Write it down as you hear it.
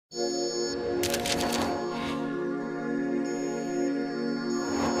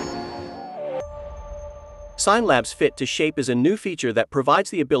SignLab's Fit to Shape is a new feature that provides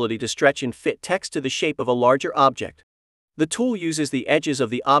the ability to stretch and fit text to the shape of a larger object. The tool uses the edges of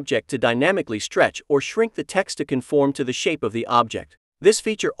the object to dynamically stretch or shrink the text to conform to the shape of the object. This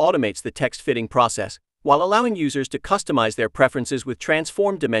feature automates the text fitting process, while allowing users to customize their preferences with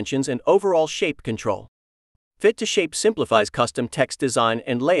transform dimensions and overall shape control. Fit to Shape simplifies custom text design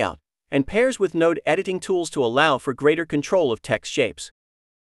and layout, and pairs with node editing tools to allow for greater control of text shapes.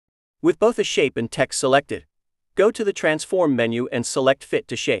 With both a shape and text selected, go to the Transform menu and select Fit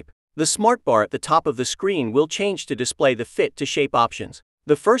to Shape. The smart bar at the top of the screen will change to display the Fit to Shape options.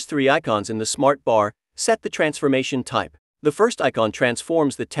 The first three icons in the smart bar set the transformation type. The first icon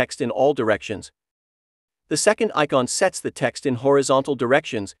transforms the text in all directions. The second icon sets the text in horizontal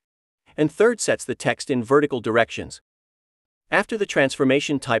directions, and third sets the text in vertical directions. After the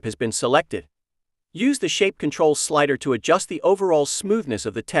transformation type has been selected, use the Shape Control slider to adjust the overall smoothness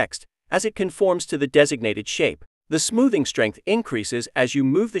of the text as it conforms to the designated shape. The smoothing strength increases as you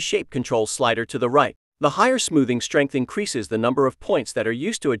move the Shape Control slider to the right. The higher smoothing strength increases the number of points that are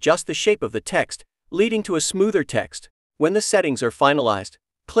used to adjust the shape of the text, leading to a smoother text. When the settings are finalized,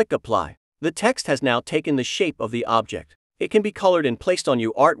 click Apply. The text has now taken the shape of the object. It can be colored and placed on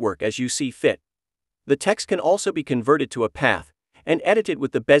your artwork as you see fit. The text can also be converted to a path and edited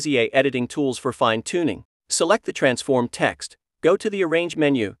with the Bezier editing tools for fine-tuning. Select the transform text, go to the Arrange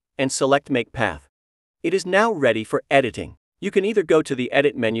menu, and select Make Path. It is now ready for editing. You can either go to the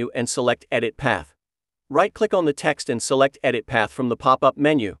Edit menu and select Edit Path, right-click on the text and select Edit Path from the pop-up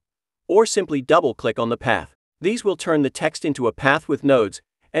menu, or simply double-click on the path. These will turn the text into a path with nodes,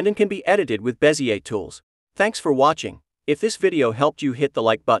 and it can be edited with Bezier tools. Thanks for watching. If this video helped you, hit the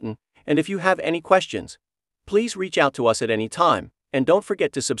like button, and if you have any questions, please reach out to us at any time, and don't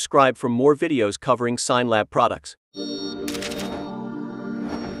forget to subscribe for more videos covering SignLab products.